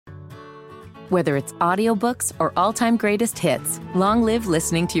Whether it's audiobooks or all-time greatest hits, long live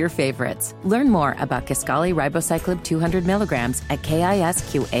listening to your favorites. Learn more about Kisqali Ribociclib 200 milligrams at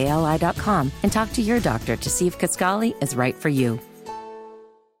KISQALI.com and talk to your doctor to see if Kisqali is right for you.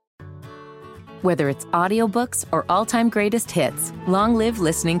 Whether it's audiobooks or all-time greatest hits, long live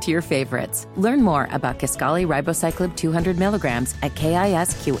listening to your favorites. Learn more about Kisqali Ribociclib 200 milligrams at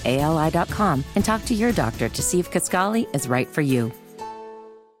KISQALI.com and talk to your doctor to see if Kisqali is right for you.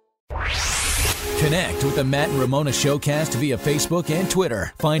 Connect with the Matt and Ramona Showcast via Facebook and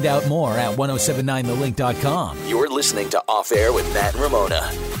Twitter. Find out more at 1079thelink.com. You're listening to Off Air with Matt and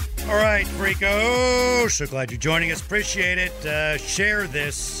Ramona. All right, Frico. So glad you're joining us. Appreciate it. Share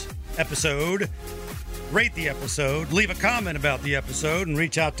this episode. Rate the episode. Leave a comment about the episode and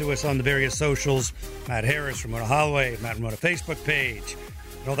reach out to us on the various socials. Matt Harris, Ramona Holloway, Matt and Ramona Facebook page,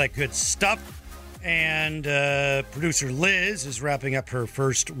 and all that good stuff. And producer Liz is wrapping up her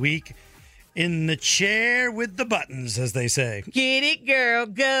first week in the chair with the buttons, as they say. Get it, girl.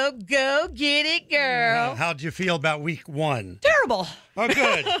 Go, go, get it, girl. How'd you feel about week one? Terrible. Oh,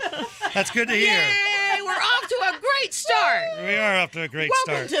 good. That's good to hear. Yay, we're off to a great start. We are off to a great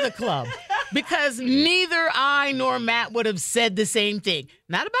Welcome start. to the club. Because neither I nor Matt would have said the same thing.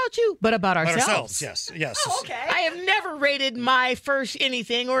 Not about you, but about ourselves. Yes. Oh, okay. I have never rated my first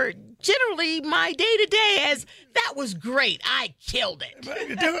anything or generally my day-to-day as that was great. I killed it.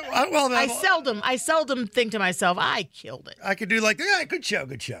 Well, I seldom think to myself, I killed it. I could do like, yeah, good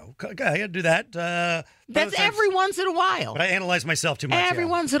show. Okay, I do that. That's every once in a while. But I analyze myself too much. Every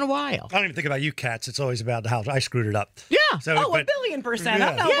once in a while. I don't even think about you cats. It's always about how I screwed it up. Yeah. So, a billion%. Yeah.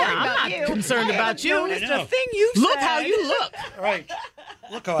 I'm not worried about you. I'm not concerned about you. Noticed a thing you said. Look how you look. Right.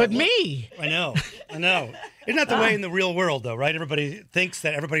 Look how But I look. me. I know. Isn't that the way in the real world, though, right? Everybody thinks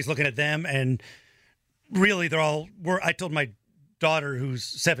that everybody's looking at them, and really I told my daughter, who's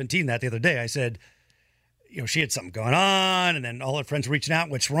 17, that the other day. I said, she had something going on, and then all her friends were reaching out,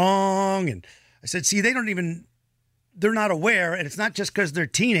 what's wrong? And I said, see, they're not aware, and it's not just because they're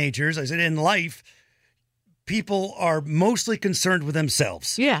teenagers. I said, in life, people are mostly concerned with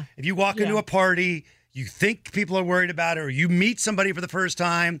themselves. Yeah. If you walk into a party, you think people are worried about it, or you meet somebody for the first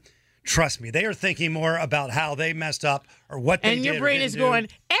time, trust me, they are thinking more about how they messed up or what they did. And your brain is going,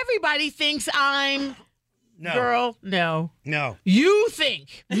 everybody thinks I'm... No. Girl, no. No.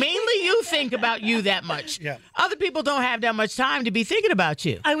 Mainly you think about you that much. Yeah. Other people don't have that much time to be thinking about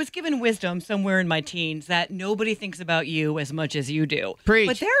you. I was given wisdom somewhere in my teens that nobody thinks about you as much as you do. Preach.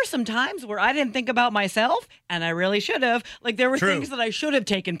 But there are some times where I didn't think about myself, and I really should have. Like, there were True. things that I should have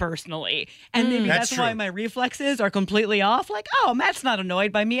taken personally. And maybe That's that's why true. my reflexes are completely off. Like, oh, Matt's not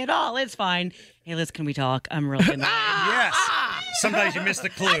annoyed by me at all. It's fine. Hey, Liz, can we talk? I'm really annoyed. Yes. Sometimes you missed the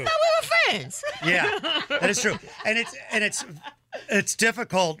clue. I thought we were friends. Yeah, that is true. And it's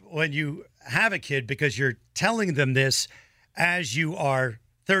difficult when you have a kid because you're telling them this as you are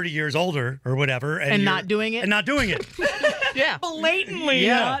 30 years older or whatever. And not doing it? And not doing it. Yeah. Blatantly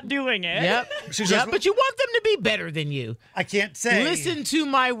not doing it. Yep. She Yep. says, But you want them to be better than you. I can't say. Listen to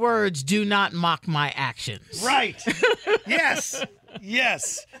my words. Do not mock my actions. Right. Yes.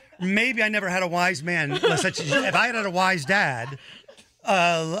 Maybe I never had a wise man. If I had a wise dad,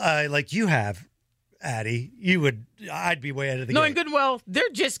 like you have, Addie, I'd be way ahead of the Knowing game. good and well,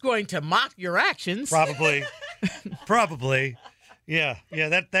 they're just going to mock your actions. Probably. Yeah.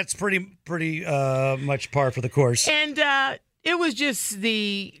 That's pretty much par for the course. And it was just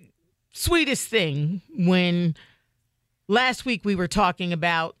the sweetest thing when last week we were talking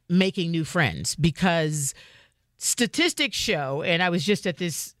about making new friends because statistics show, and I was just at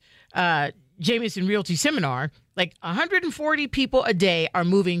this Jameson Realty seminar, like 140 people a day are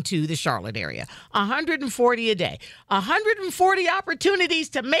moving to the Charlotte area. 140 a day. 140 opportunities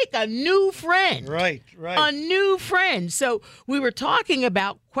to make a new friend. Right. A new friend. So we were talking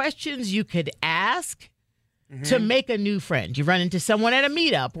about questions you could ask to make a new friend. You run into someone at a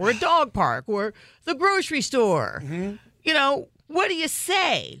meetup or a dog park or the grocery store. What do you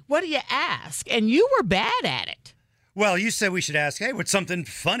say? What do you ask? And you were bad at it. Well, you said we should ask, hey, what's something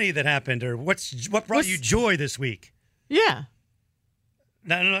funny that happened, or what brought you joy this week? Yeah.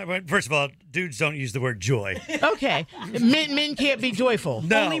 No. First of all, dudes don't use the word joy. Okay. Men can't be joyful.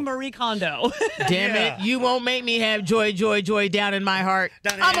 No. Only Marie Kondo. Damn Yeah. it. You won't make me have joy down in my heart.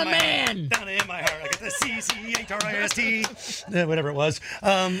 I'm a man. Down in my heart. I got the CCHRIST. Whatever it was.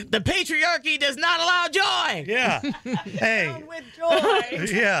 The patriarchy does not allow joy. Yeah. Hey. With joy.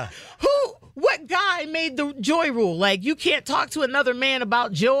 Yeah. What guy made the joy rule? Like, you can't talk to another man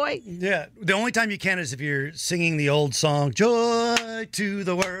about joy? Yeah. The only time you can is if you're singing the old song, Joy to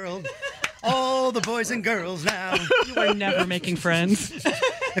the World. all the boys and girls now. You are never making friends.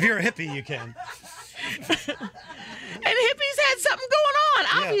 If you're a hippie, you can. And hippies had something going on.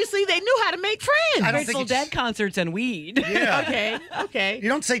 Yeah. Obviously, they knew how to make friends. I don't think Grateful it's- Dead concerts and weed. Yeah. Okay. You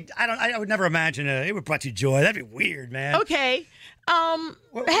don't say, I would never imagine it would brought you joy. That'd be weird, man. Okay.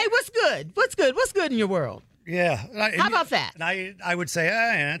 Hey, what's good? What's good? What's good in your world? Yeah. How about that? And I would say,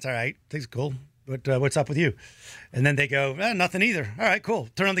 yeah, that's all right. Things are cool. But what's up with you? And then they go, nothing either. All right, cool.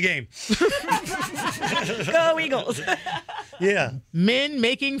 Turn on the game. Go Eagles. Yeah. Men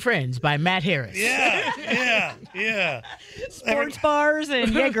Making Friends by Matt Harris. Yeah. Sports bars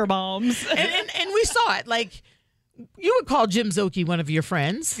and Jaeger bombs. And we saw it. Like, you would call Jim Zoki one of your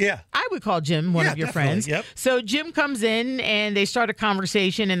friends. Yeah. I would call Jim one Yeah, of your definitely. friends. Yep. So Jim comes in and they start a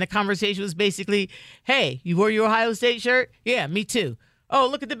conversation, and the conversation was basically, hey, you wore your Ohio State shirt? Yeah, me too. Oh,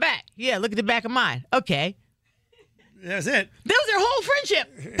 look at the back. Yeah, look at the back of mine. Okay. That's it. That was their whole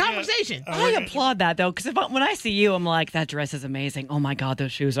friendship conversation. I applaud that though, because when I see you, I'm like, that dress is amazing. Oh my God,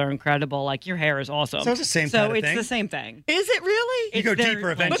 those shoes are incredible. Like your hair is awesome. So it's the same So kind of it's thing. the same thing. Is it really? You go It's very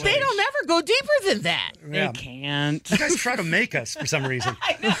deeper close. eventually. But they don't ever go deeper than that. Yeah. They can't. You guys try to make us for some reason.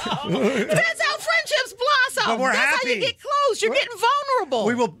 That's how friendships blossom. But we're That's how you happy. get close. You're getting vulnerable.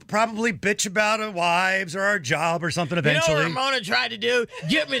 We will probably bitch about our wives or our job or something You know eventually. what Ramona tried to do?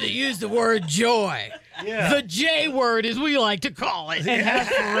 Get me to use the word joy. Yeah. The J word, as we like to call it. And have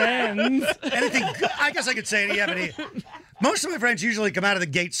friends. Anything? I guess I could say, do you have any? Most of my friends usually come out of the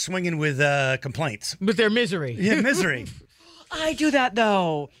gate swinging with complaints. With their misery. Yeah, misery. I do that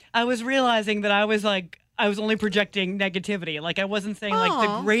though. I was realizing that I was only projecting negativity. Like I wasn't saying like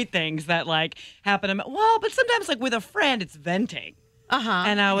Aw. the great things that like happen to me. Well, but sometimes like with a friend, it's venting. Uh-huh.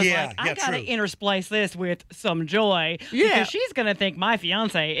 And I was Yeah, like, I yeah, gotta true. intersplice this with some joy. Yeah. Because she's gonna think my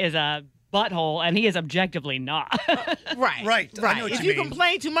fiance is a butthole and he is objectively not. Right. I know what If you you mean.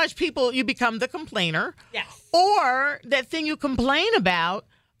 complain too much, you become the complainer. Yes. Or that thing you complain about,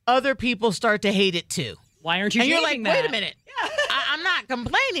 other people start to hate it too. Why aren't you And you're like, changing that? wait a minute. I'm not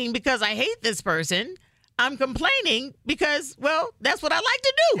complaining because I hate this person. I'm complaining because, well, that's what I like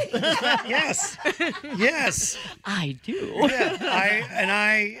to do. Yes. I do. Yeah.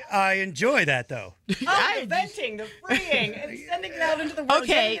 I enjoy that though. The venting, the freeing, and sending it out into the world, Okay.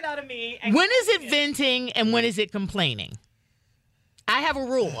 getting it out of me. And When is it venting and when is it complaining? I have a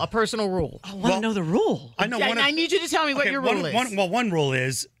rule, a personal rule. I want to know the rule. I know one. I need you to tell me what okay, your one- rule is. one rule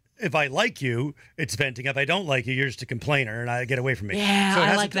is if I like you, it's venting. If I don't like you, you're just a complainer, and I get away from me. Yeah, so it I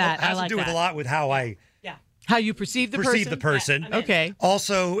has like to, that. It has I like to do with that. a lot with how I Yeah. How you perceive the perceive the person. person. Okay.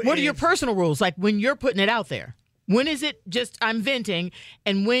 Also, What are your if- personal rules? Like when you're putting it out there. When is it just I'm venting,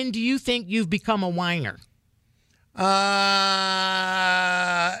 and when do you think you've become a whiner?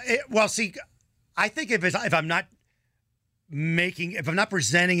 Well, see, I think if I'm not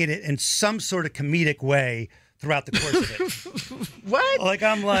presenting it in some sort of comedic way throughout the course of it, What? like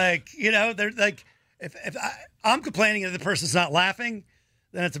I'm like, they're like, if I'm complaining and the person's not laughing,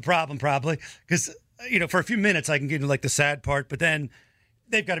 then it's a problem probably because for a few minutes I can get into like the sad part, but then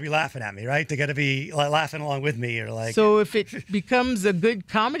they've got to be laughing at me, right? They got to be like, laughing along with me, or like. So if it becomes a good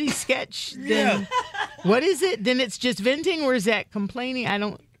comedy sketch, then what is it? Then it's just venting, or is that complaining? I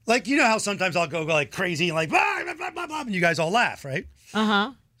don't. Like, you know how sometimes I'll go like crazy and like blah, blah, blah, blah, blah, and you guys all laugh, right?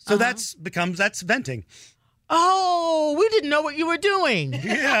 Uh-huh. So that's venting. Oh, we didn't know what you were doing.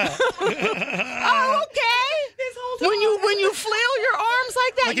 Yeah. Oh, okay. When you flail your arms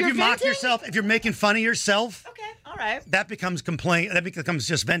like that, Like if you're you mock venting? yourself, if you're making fun of yourself, Okay. All right. that becomes complaint. That becomes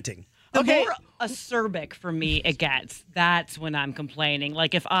just venting. The Okay. more acerbic for me it gets, that's when I'm complaining.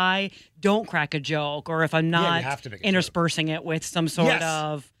 Like if I don't crack a joke or if I'm you not have to make a joke. interspersing it with some sort Yes.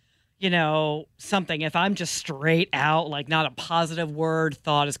 of, something. If I'm just straight out, like not a positive word,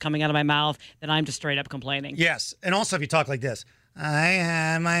 thought is coming out of my mouth, then I'm just straight up complaining. Yes, and also if you talk like this,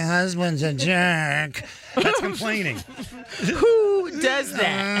 my husband's a jerk. That's complaining. Who does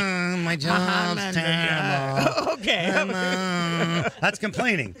that? My job's terrible. Okay. That's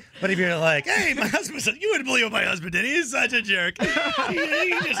complaining. But if you're like, hey, my husband said, you wouldn't believe what my husband did. He's such a jerk.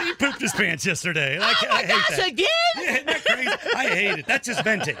 He pooped his pants yesterday. Oh my hate gosh, that. again? Yeah, isn't that crazy? I hate it. That's just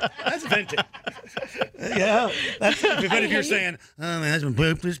venting. That's venting. Yeah. But if you're saying, my husband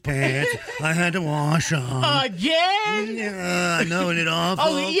pooped his pants, I had to wash them. Again? Yeah, I know it awful.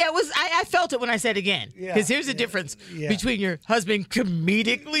 Oh, yeah, it was. I felt it when I said again. Yeah, Because here's the difference yeah. between your husband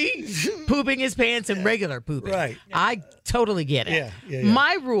comedically pooping his pants and regular pooping. Right. I totally get it. Yeah.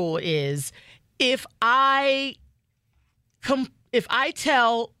 My rule is if I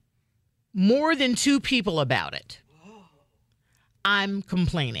tell more than 2 people about it, I'm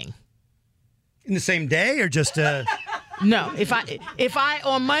complaining. In the same day or just No, if I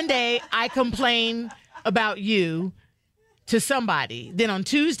on Monday I complain about you to somebody, then on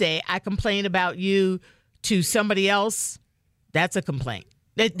Tuesday I complain about you to somebody else, that's a complaint.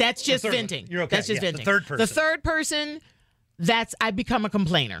 That's just venting. You're okay. That's just venting. The third person. The third person, I become a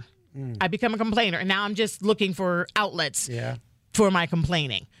complainer. I become a complainer, and now I'm just looking for outlets for my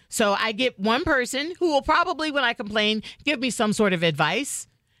complaining. So I get one person who will probably, when I complain, give me some sort of advice.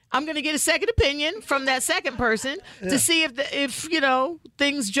 I'm going to get a second opinion from that second person to see if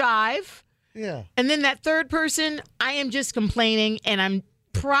things jive. Yeah. And then that third person, I am just complaining, and I'm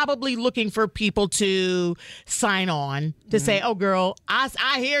probably looking for people to sign on to say, "Oh, girl,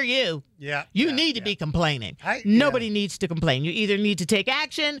 I hear you. Yeah. You need to be complaining. Nobody needs to complain. You either need to take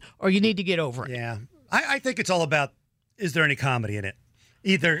action or you need to get over it." Yeah. I think it's all about, is there any comedy in it?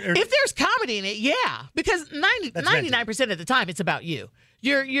 If there's comedy in it, yeah, because 99% of the time it's about you.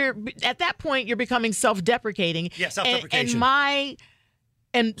 You're at that point you're becoming self-deprecating. Yeah, self-deprecation.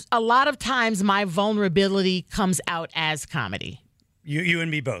 And a lot of times my vulnerability comes out as comedy. You and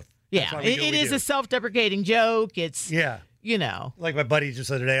me both. Yeah, it is a self-deprecating joke. It's like my buddy just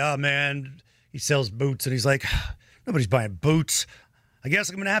the other day. Oh man, he sells boots, and he's like, nobody's buying boots. I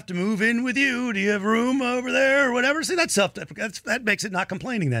guess I'm going to have to move in with you. Do you have room over there or whatever? See, that's that makes it not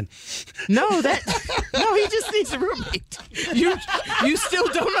complaining then. No, he just needs a roommate. You still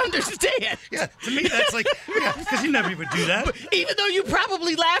don't understand. Yeah, to me that's like, because you never would do that. But even though you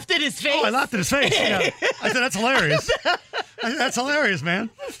probably laughed at his face. Oh, I laughed at his face. Yeah. I said, that's hilarious. That's hilarious,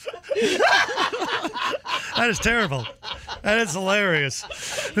 man. That is terrible. That is hilarious.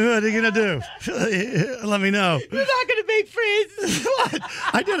 What are you going to do? Let me know. You're not going to make friends. What?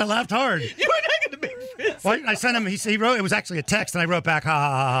 I did. I laughed hard. You were not going to make friends. Well, I sent him. He wrote. It was actually a text, and I wrote back, ha ha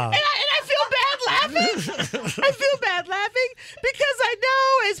ha ha. And I feel bad laughing. I feel bad laughing because I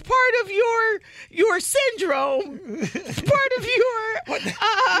know as part of your syndrome, part of your.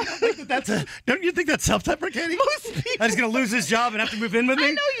 Don't you think that's self-deprecating? Most people. That he's going to lose his job and have to move in with me.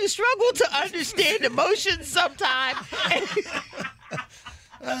 I know you struggle to understand emotions sometimes.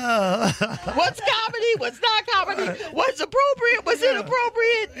 What's comedy? What's not comedy? What's appropriate? What's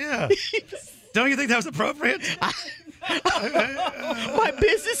inappropriate? Yeah. Don't you think that was appropriate? My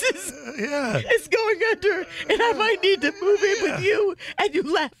business is going under, and I might need to move in with you. And you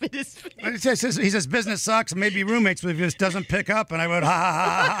laugh at his face. He says business sucks. Maybe roommates, but if this doesn't pick up, and I went ha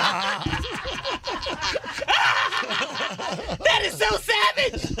ha ha ha ha. That is so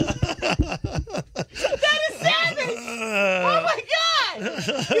savage. That is savage. Oh my God.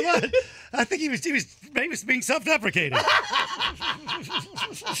 What? I think he was being self-deprecating.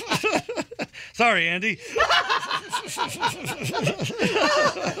 Sorry, Andy. Poor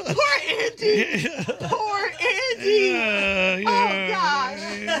Andy. Poor Andy. Oh, God.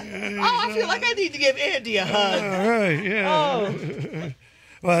 Oh, I feel like I need to give Andy a hug. All right, yeah. Oh.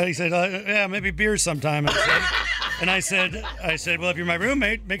 Well, he said, yeah, maybe beer sometime. And I said, well, if you're my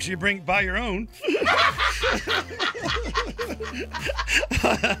roommate, make sure you buy your own.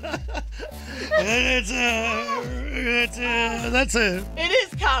 It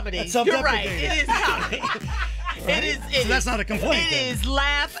is comedy. You're right. It is comedy. So that's not a complaint. It is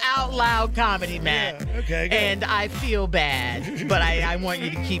laugh out loud comedy, Matt. Yeah, okay. Good. And I feel bad, but I want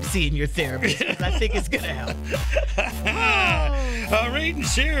you to keep seeing your therapist because I think it's going to help. Rate and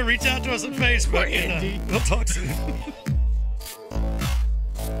share. Reach out to us on Facebook. Andy. We'll talk soon.